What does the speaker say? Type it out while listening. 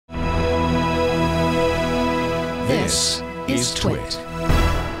This is Twit.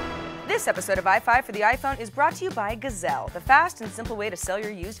 This episode of iFive for the iPhone is brought to you by Gazelle, the fast and simple way to sell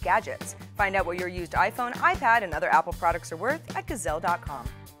your used gadgets. Find out what your used iPhone, iPad, and other Apple products are worth at Gazelle.com.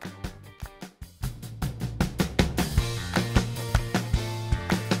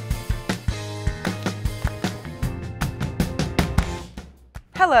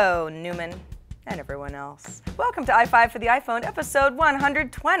 Hello, Newman and everyone else. Welcome to iFive for the iPhone, episode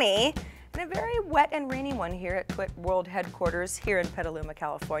 120. And a very wet and rainy one here at Twit World Headquarters here in Petaluma,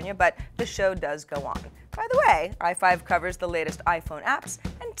 California, but the show does go on. By the way, iFive covers the latest iPhone apps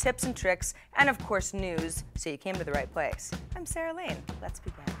and tips and tricks, and of course news, so you came to the right place. I'm Sarah Lane. Let's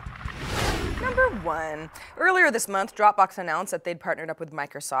begin. Number 1. Earlier this month, Dropbox announced that they'd partnered up with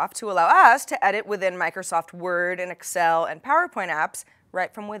Microsoft to allow us to edit within Microsoft Word and Excel and PowerPoint apps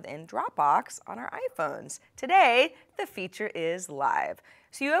right from within Dropbox on our iPhones. Today, the feature is live.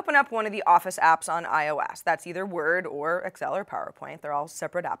 So you open up one of the Office apps on iOS. That's either Word or Excel or PowerPoint. They're all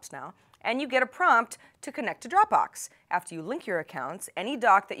separate apps now. And you get a prompt to connect to Dropbox. After you link your accounts, any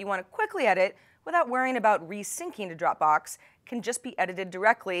doc that you want to quickly edit without worrying about resyncing to Dropbox can just be edited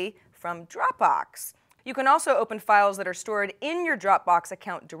directly from Dropbox. You can also open files that are stored in your Dropbox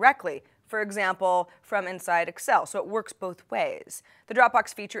account directly, for example, from inside Excel, so it works both ways. The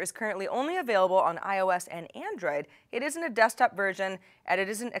Dropbox feature is currently only available on iOS and Android. It isn't a desktop version, and it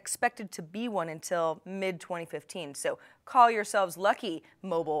isn't expected to be one until mid-2015, so call yourselves lucky,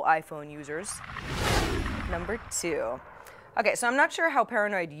 mobile iPhone users. Number 2. Okay, so I'm not sure how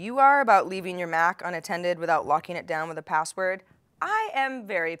paranoid you are about leaving your Mac unattended without locking it down with a password. I am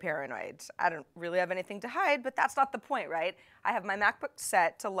very paranoid. I don't really have anything to hide, but that's not the point, right? I have my MacBook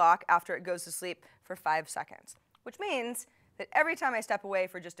set to lock after it goes to sleep for 5 seconds, which means that every time I step away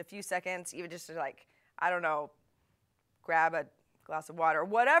for just a few seconds, even just to I don't know, grab a glass of water,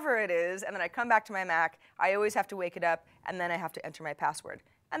 whatever it is, and then I come back to my Mac, I always have to wake it up, and then I have to enter my password.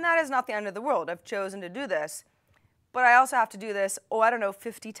 And that is not the end of the world. I've chosen to do this, but I also have to do this,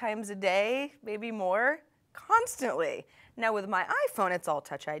 50 times a day, maybe more, constantly. Now with my iPhone, it's all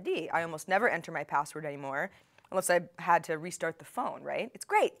TouchID. I almost never enter my password anymore, unless I had to restart the phone, right? It's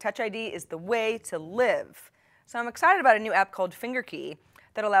great. TouchID is the way to live. So I'm excited about a new app called Fingerkey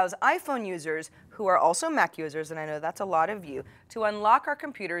that allows iPhone users, who are also Mac users, and I know that's a lot of you, to unlock our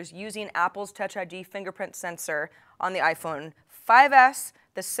computers using Apple's TouchID fingerprint sensor on the iPhone 5S,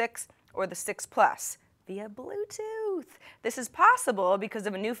 the 6, or the 6 Plus. Via Bluetooth. This is possible because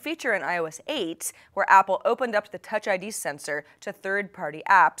of a new feature in iOS 8 where Apple opened up the TouchID sensor to third-party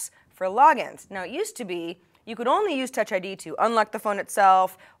apps for logins. Now it used to be you could only use TouchID to unlock the phone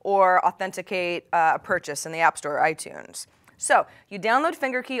itself or authenticate a purchase in the App Store or iTunes. So you download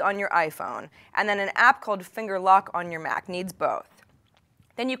Fingerkey on your iPhone, and then an app called Finger Lock on your Mac needs both.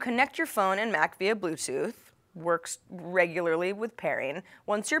 Then you connect your phone and Mac via Bluetooth, works regularly with pairing.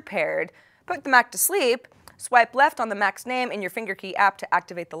 Once you're paired, put the Mac to sleep, swipe left on the Mac's name in your Fingerkey app to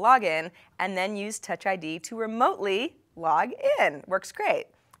activate the login, and then use TouchID to remotely log in. Works great.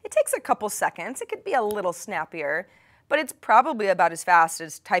 It takes a couple seconds. It could be a little snappier, but it's probably about as fast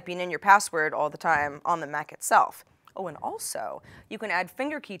as typing in your password all the time on the Mac itself. Oh, and also, you can add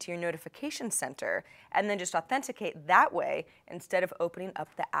Fingerkey to your notification center and then just authenticate that way instead of opening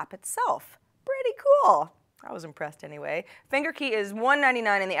up the app itself. Pretty cool. I was impressed anyway. Fingerkey is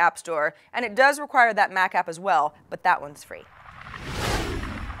 $1.99 in the App Store, and it does require that Mac app as well, but that one's free.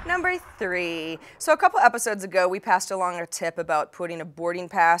 Number 3. So a couple episodes ago, we passed along a tip about putting a boarding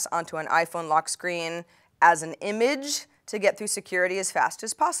pass onto an iPhone lock screen as an image to get through security as fast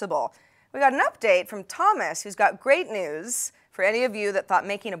as possible. We got an update from Thomas, who's got great news for any of you that thought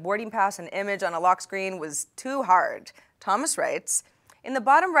making a boarding pass an image on a lock screen was too hard. Thomas writes, in the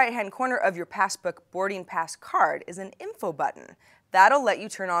bottom right-hand corner of your Passbook boarding pass card is an info button. That'll let you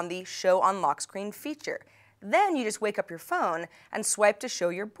turn on the Show on Lock Screen feature. Then you just wake up your phone and swipe to show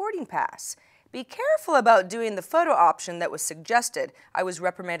your boarding pass. Be careful about doing the photo option that was suggested. I was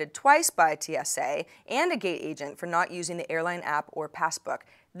reprimanded twice by TSA and a gate agent for not using the airline app or Passbook.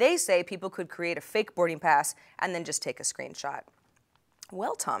 They say people could create a fake boarding pass and then just take a screenshot.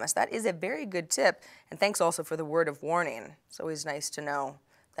 Well, Thomas, that is a very good tip, and thanks also for the word of warning. It's always nice to know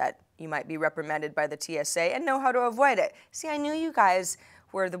that you might be reprimanded by the TSA and know how to avoid it. See, I knew you guys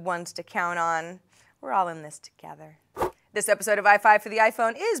were the ones to count on. We're all in this together. This episode of iFive for the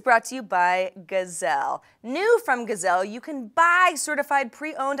iPhone is brought to you by Gazelle. New from Gazelle, you can buy certified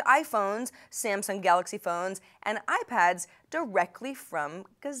pre-owned iPhones, Samsung Galaxy phones, and iPads directly from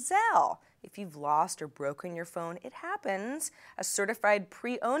Gazelle. If you've lost or broken your phone, it happens. A certified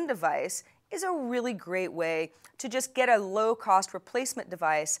pre-owned device is a really great way to just get a low-cost replacement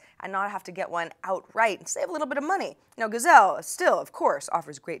device and not have to get one outright and save a little bit of money. Now, Gazelle still, of course,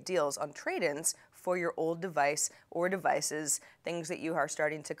 offers great deals on trade-ins for your old device or devices, things that you are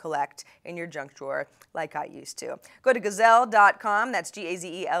starting to collect in your junk drawer like I used to. Go to Gazelle.com, that's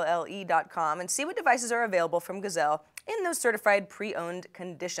Gazelle.com, and see what devices are available from Gazelle in those certified pre-owned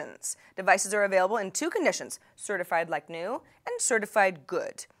conditions. Devices are available in 2 conditions, certified like new and certified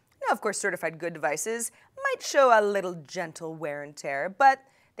good. Now, of course, certified good devices might show a little gentle wear and tear, but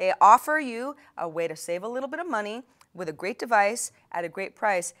they offer you a way to save a little bit of money with a great device at a great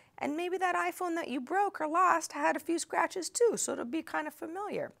price, and maybe that iPhone that you broke or lost had a few scratches too, so it'll be kind of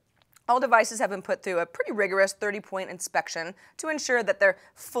familiar. All devices have been put through a pretty rigorous 30-point inspection to ensure that they're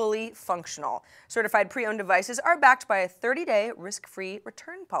fully functional. Certified pre-owned devices are backed by a 30-day risk-free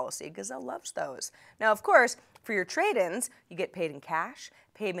return policy. Gazelle loves those. Now, of course, for your trade-ins, you get paid in cash.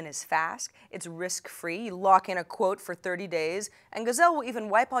 Payment is fast. It's risk-free. You lock in a quote for 30 days, and Gazelle will even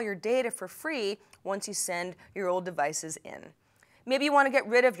wipe all your data for free once you send your old devices in. Maybe you want to get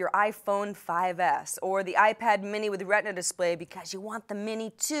rid of your iPhone 5S or the iPad mini with Retina display because you want the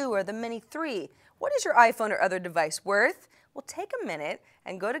Mini 2 or the Mini 3. What is your iPhone or other device worth? Well, take a minute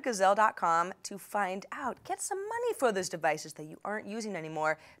and go to Gazelle.com to find out. Get some money for those devices that you aren't using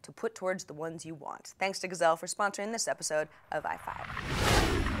anymore to put towards the ones you want. Thanks to Gazelle for sponsoring this episode of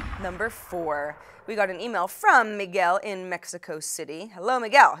iFive. Number 4, we got an email from Miguel in Mexico City. Hello,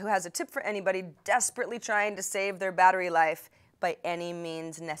 Miguel, who has a tip for anybody desperately trying to save their battery life by any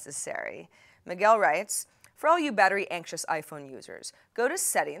means necessary. Miguel writes, for all you battery-anxious iPhone users, go to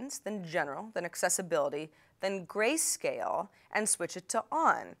Settings, then General, then Accessibility, then Grayscale, and switch it to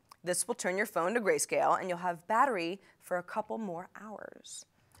On. This will turn your phone to grayscale, and you'll have battery for a couple more hours.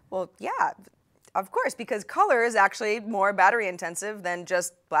 Well, yeah, of course, because color is actually more battery intensive than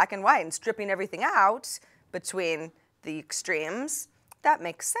just black and white, and stripping everything out between the extremes, that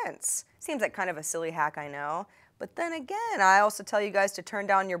makes sense. Seems like kind of a silly hack, I know. But then again, I also tell you guys to turn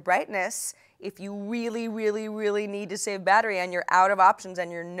down your brightness if you really, really, really need to save battery and you're out of options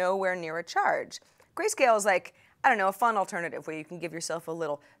and you're nowhere near a charge. Grayscale is like, I don't know, a fun alternative where you can give yourself a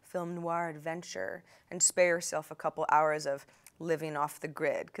little film noir adventure and spare yourself a couple hours of living off the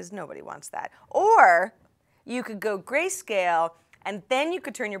grid, because nobody wants that. Or you could go grayscale and then you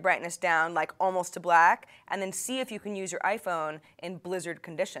could turn your brightness down like almost to black and then see if you can use your iPhone in blizzard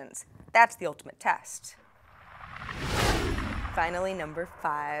conditions. That's the ultimate test. Finally, number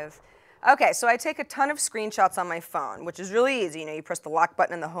 5. Okay, so I take a ton of screenshots on my phone, which is really easy. You know, you press the lock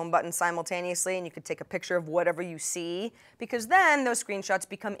button and the home button simultaneously, and you could take a picture of whatever you see, because then those screenshots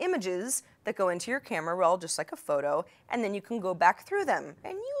become images that go into your camera roll, just like a photo, and then you can go back through them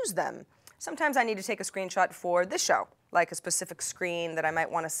and use them. Sometimes I need to take a screenshot for this show, like a specific screen that I might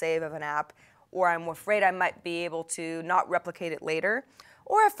want to save of an app, or I'm afraid I might be able to not replicate it later,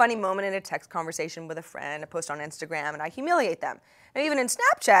 or a funny moment in a text conversation with a friend, a post on Instagram, and I humiliate them. Now, even in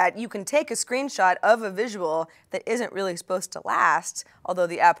Snapchat, you can take a screenshot of a visual that isn't really supposed to last, although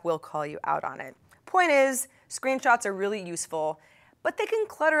the app will call you out on it. Point is, screenshots are really useful, but they can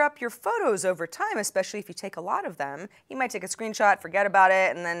clutter up your photos over time, especially if you take a lot of them. You might take a screenshot, forget about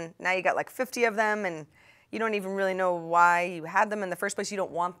it, and then now you got like 50 of them, and you don't even really know why you had them in the first place. You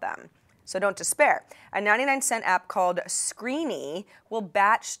don't want them. So don't despair. A 99-cent app called Screeny will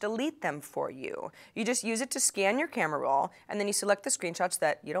batch delete them for you. You just use it to scan your camera roll, and then you select the screenshots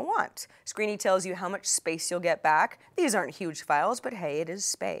that you don't want. Screeny tells you how much space you'll get back. These aren't huge files, but hey, it is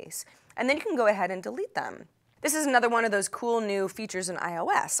space. And then you can go ahead and delete them. This is another one of those cool new features in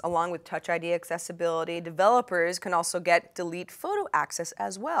iOS. Along with TouchID accessibility, developers can also get delete photo access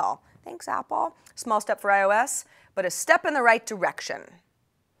as well. Thanks, Apple. Small step for iOS, but a step in the right direction.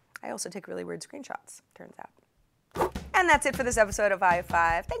 I also take really weird screenshots, turns out. And that's it for this episode of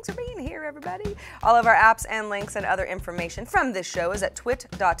iFive. Thanks for being here, everybody. All of our apps and links and other information from this show is at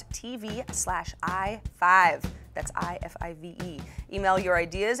twit.tv/iFive. That's I-F-I-V-E. Email your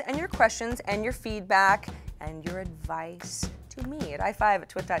ideas and your questions and your feedback and your advice to me at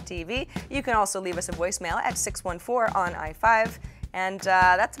iFive@twit.tv. You can also leave us a voicemail at 614 on iFive. And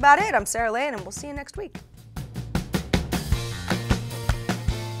that's about it. I'm Sarah Lane, and we'll see you next week.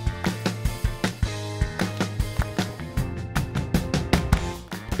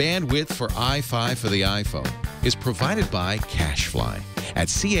 Bandwidth for iFive for the iPhone is provided by CacheFly at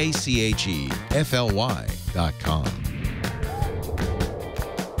CacheFly.com.